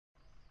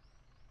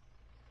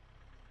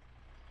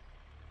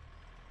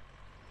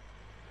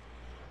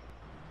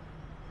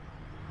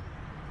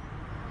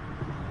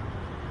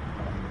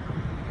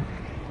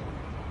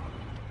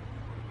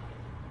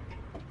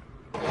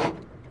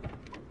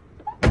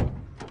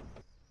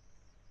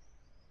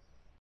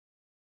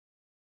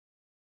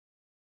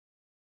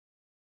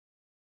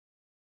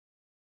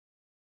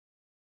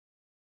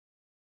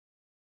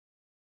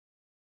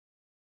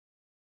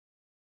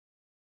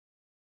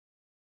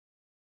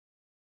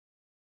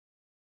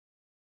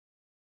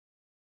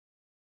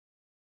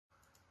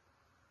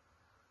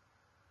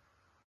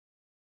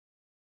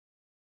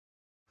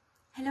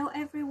Hello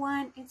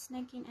everyone, it's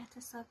Negin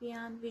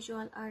Ehtesabian,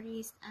 visual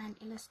artist and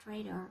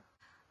illustrator.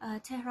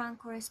 Tehran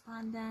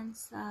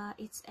correspondence,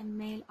 it's a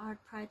mail art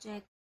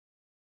project.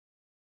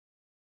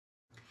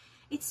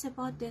 It's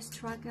about the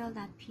struggle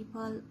that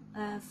people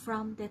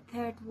from the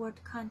third world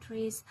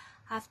countries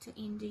have to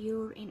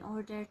endure in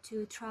order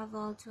to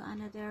travel to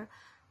another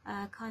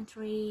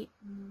country,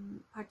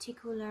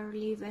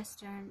 particularly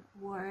Western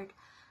world,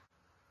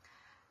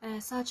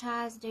 such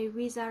as their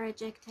visa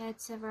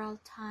rejected several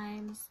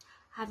times,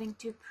 having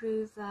to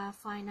prove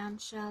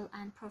financial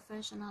and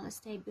professional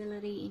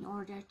stability in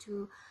order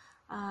to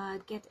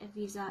get a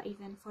visa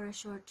even for a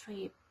short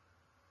trip.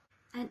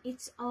 And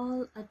it's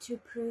all to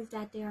prove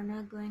that they are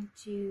not going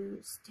to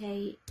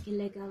stay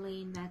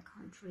illegally in that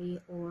country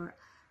or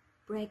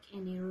break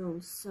any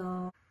rules.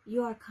 So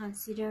you are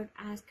considered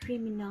as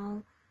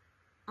criminal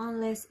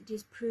unless it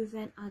is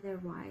proven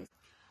otherwise.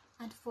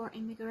 And for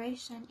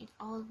immigration, it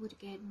all would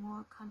get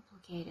more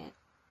complicated.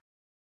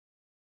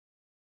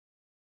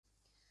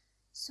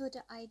 So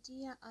the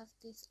idea of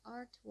this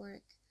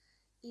artwork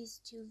is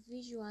to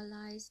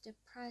visualize the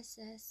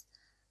process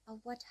of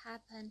what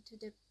happened to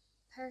the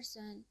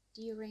person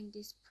during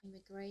this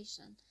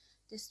immigration,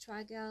 the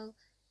struggle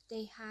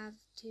they have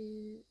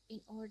to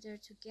in order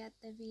to get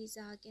the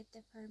visa, get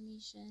the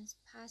permissions,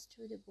 pass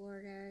through the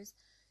borders,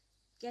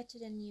 get to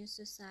the new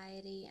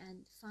society, and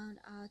found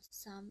out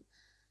some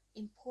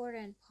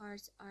important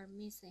parts are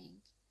missing.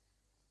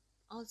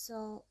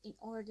 Also, in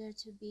order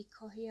to be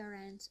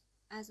coherent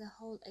as a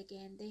whole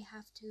again, they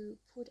have to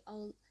put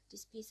all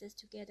these pieces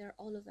together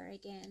all over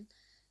again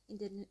in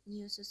the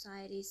new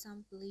society.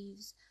 Some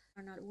beliefs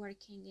are not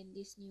working in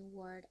this new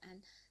world,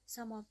 and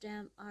some of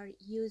them are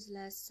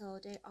useless, so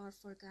they are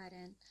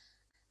forgotten.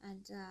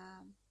 And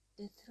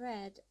the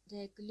thread,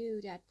 the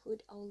glue that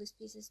put all these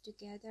pieces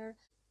together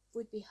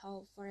would be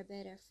hope for a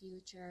better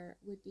future,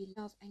 would be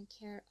love and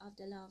care of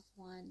the loved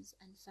ones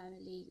and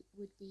family,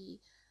 would be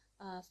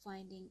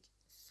finding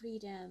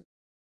freedom.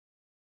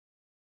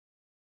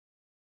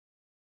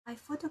 I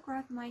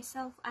photographed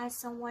myself as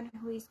someone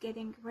who is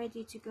getting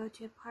ready to go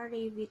to a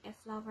party with a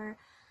flower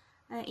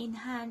in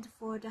hand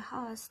for the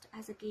host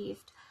as a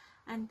gift,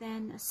 and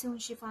then soon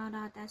she found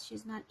out that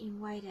she's not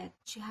invited.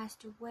 She has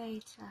to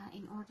wait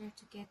in order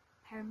to get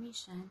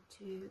permission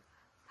to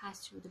pass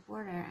through the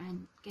border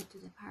and get to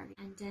the party.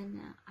 And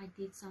then I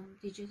did some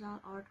digital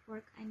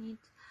artwork on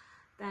it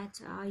that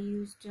I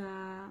used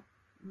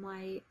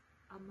my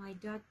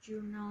dot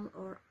journal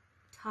or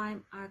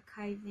time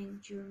archiving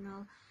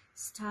journal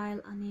style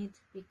on it,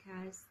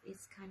 because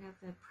it's kind of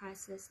a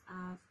process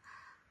of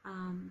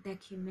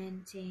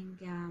documenting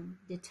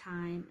the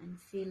time and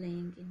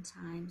feeling in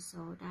time,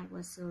 so that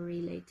was so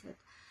related.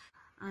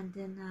 And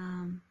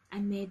then I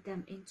made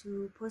them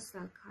into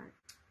postal card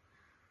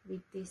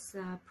with this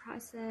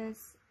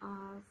process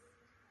of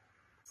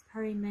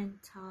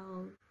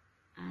experimental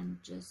and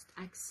just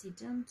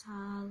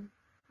accidental.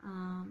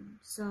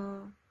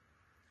 So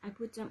I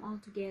put them all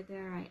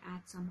together, I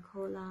add some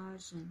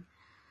collage, and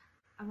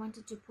I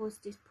wanted to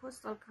post these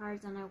postal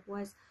cards, and I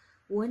was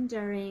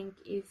wondering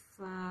if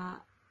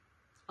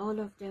all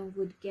of them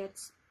would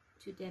get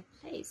to their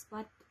place,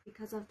 but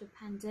because of the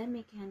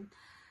pandemic and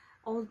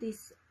all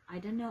this, I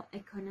don't know,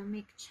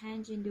 economic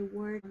change in the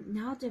world,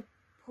 now the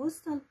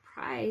postal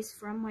price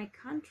from my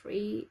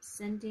country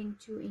sending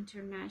to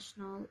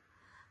international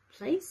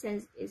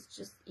places is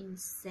just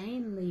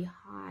insanely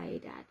high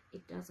that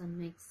it doesn't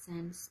make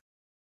sense.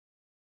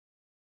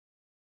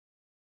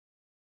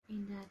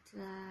 In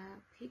that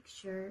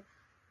picture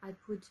I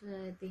put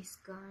this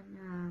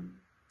gun,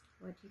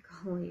 what you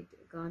call it,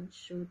 gun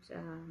shoot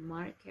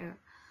marker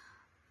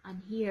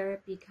on here,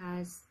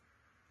 because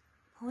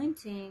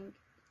pointing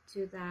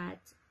to that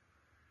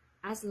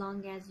as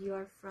long as you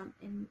are from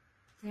a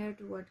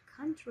third world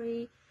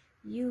country,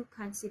 you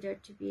consider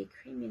to be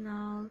a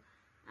criminal,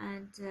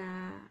 and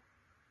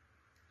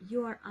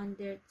you are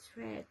under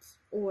threat,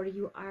 or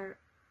you are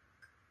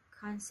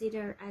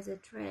considered as a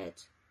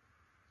threat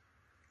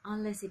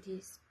unless it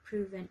is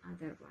proven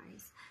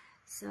otherwise.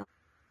 So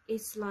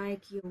it's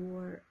like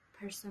your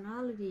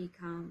personality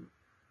comes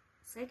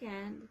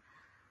second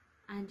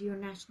and your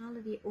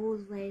nationality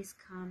always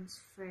comes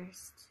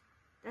first.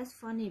 That's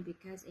funny,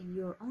 because in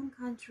your own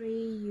country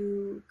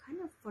you kind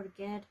of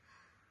forget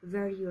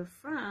where you're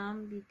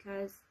from,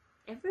 because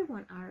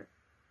everyone are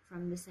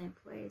from the same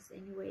place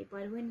anyway,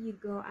 but when you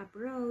go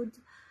abroad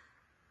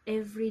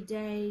every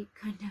day,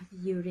 kind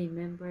of you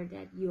remember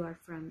that you are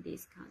from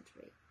this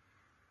country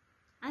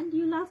and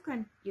you love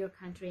your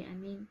country. I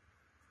mean,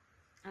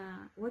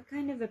 what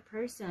kind of a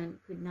person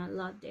could not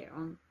love their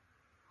own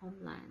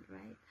homeland,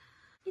 right?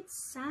 It's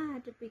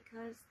sad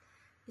because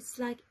it's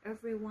like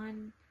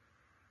everyone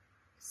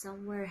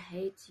somewhere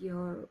hates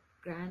your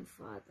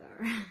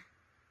grandfather.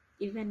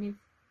 Even if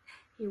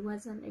he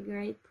wasn't a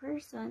great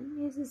person,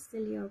 he's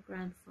still your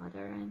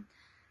grandfather, and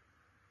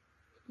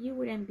you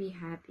wouldn't be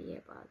happy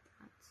about that.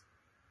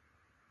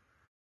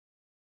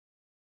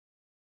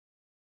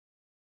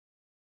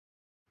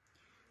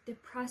 The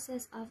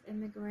process of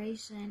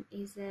immigration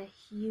is a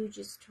huge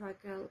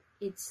struggle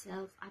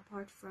itself,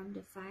 apart from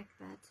the fact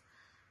that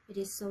it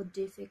is so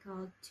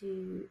difficult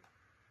to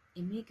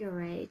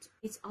immigrate.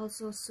 It's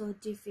also so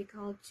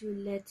difficult to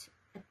let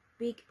a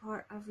big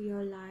part of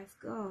your life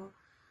go.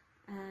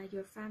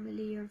 Your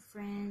family, your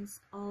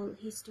friends, all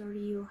history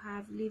you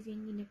have,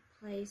 living in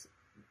a place,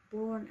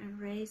 born and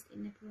raised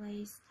in a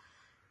place,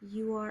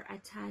 you are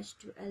attached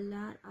to a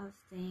lot of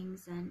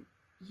things, and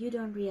you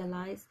don't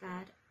realize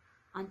that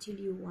until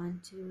you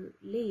want to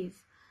leave,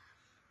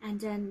 and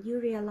then you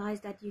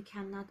realize that you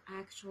cannot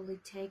actually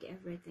take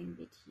everything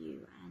with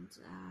you, and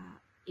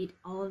it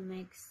all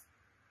makes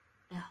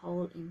a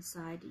hole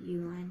inside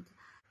you, and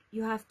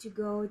you have to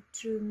go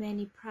through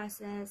many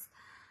process,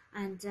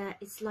 and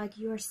it's like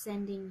you're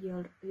sending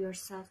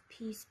yourself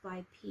piece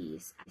by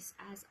piece,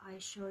 as I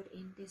showed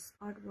in this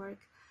artwork,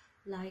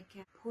 like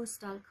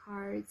postal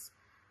cards,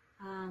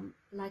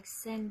 like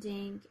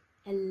sending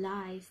a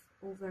life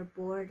over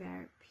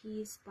border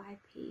piece by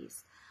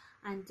piece,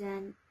 and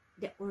then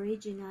the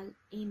original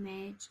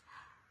image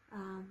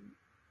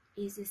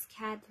is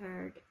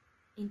scattered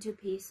into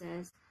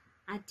pieces.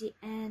 At the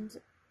end,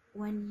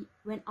 when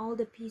all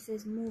the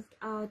pieces moved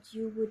out,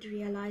 you would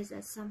realize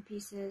that some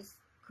pieces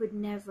could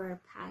never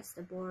pass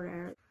the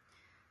border,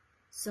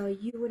 so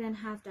you wouldn't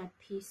have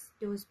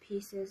those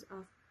pieces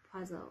of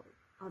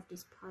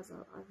this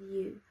puzzle of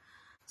you.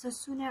 So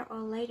sooner or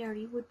later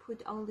you would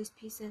put all these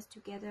pieces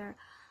together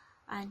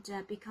and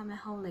become a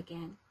whole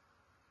again.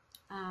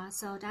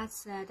 So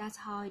that's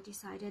how I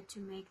decided to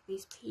make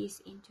this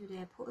piece into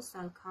the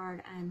postal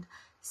card and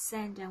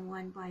send them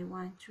one by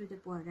one through the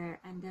border,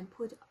 and then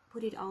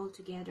put it all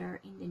together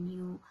in the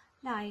new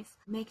life,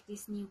 make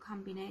this new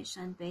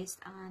combination based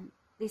on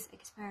this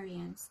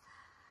experience.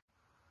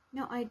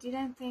 No, I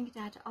didn't think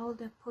that all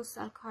the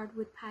postal card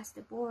would pass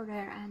the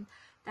border, and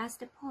that's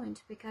the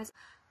point, because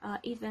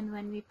even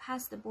when we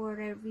pass the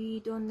border, we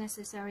don't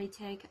necessarily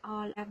take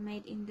all I've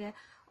made in the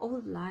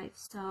old life.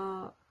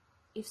 So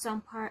if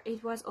some part,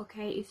 it was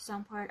okay if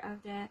some part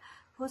of the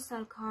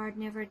postal card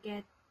never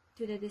get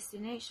to the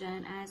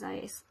destination as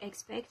I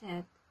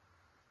expected.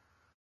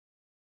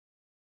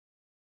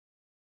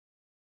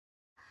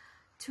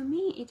 To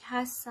me, it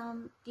has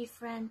some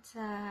different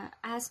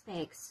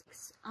aspects.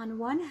 On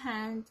one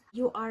hand,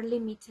 you are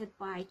limited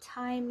by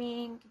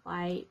timing,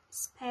 by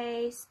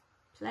space,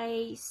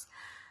 place,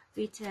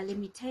 with a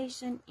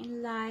limitation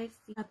in life.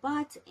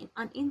 But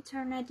on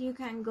internet, you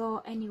can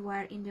go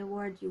anywhere in the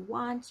world you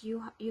want.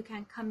 You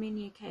can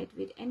communicate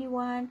with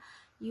anyone.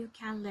 You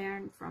can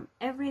learn from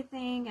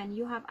everything, and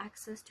you have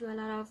access to a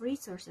lot of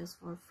resources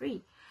for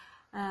free.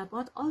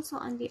 But also,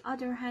 on the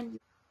other hand,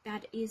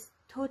 that is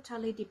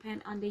totally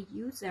depend on the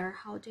user,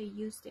 how they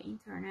use the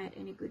internet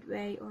in a good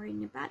way or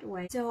in a bad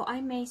way. So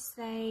I may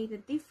say the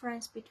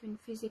difference between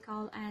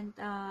physical and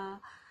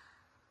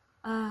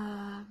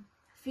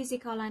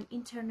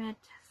internet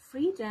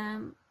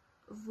freedom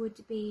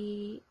would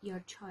be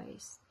your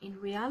choice. In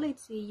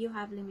reality, you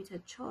have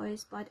limited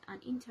choice, but on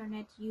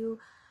internet you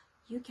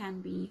can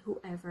be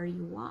whoever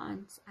you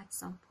want at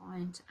some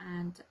point,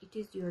 and it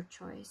is your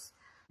choice.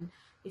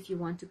 If you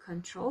want to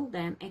control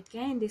them,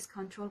 again, this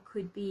control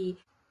could be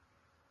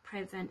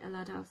prevent a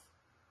lot of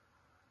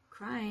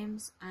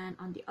crimes, and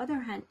on the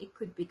other hand, it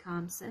could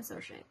become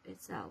censorship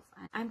itself.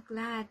 And I'm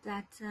glad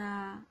that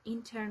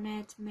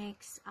internet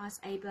makes us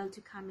able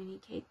to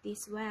communicate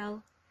this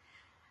well.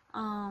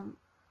 Some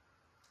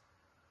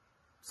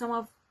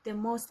of the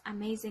most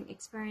amazing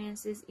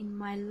experiences in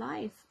my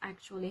life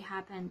actually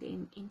happened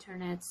in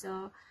internet,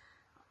 so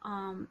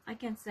I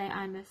can say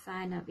I'm a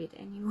fan of it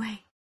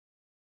anyway.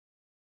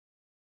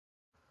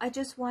 I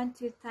just want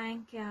to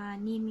thank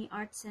NeMe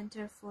Arts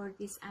Centre for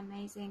this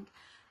amazing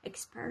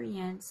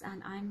experience,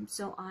 and I'm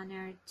so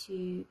honored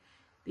to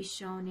be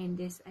shown in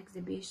this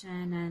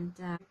exhibition and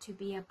to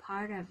be a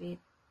part of it.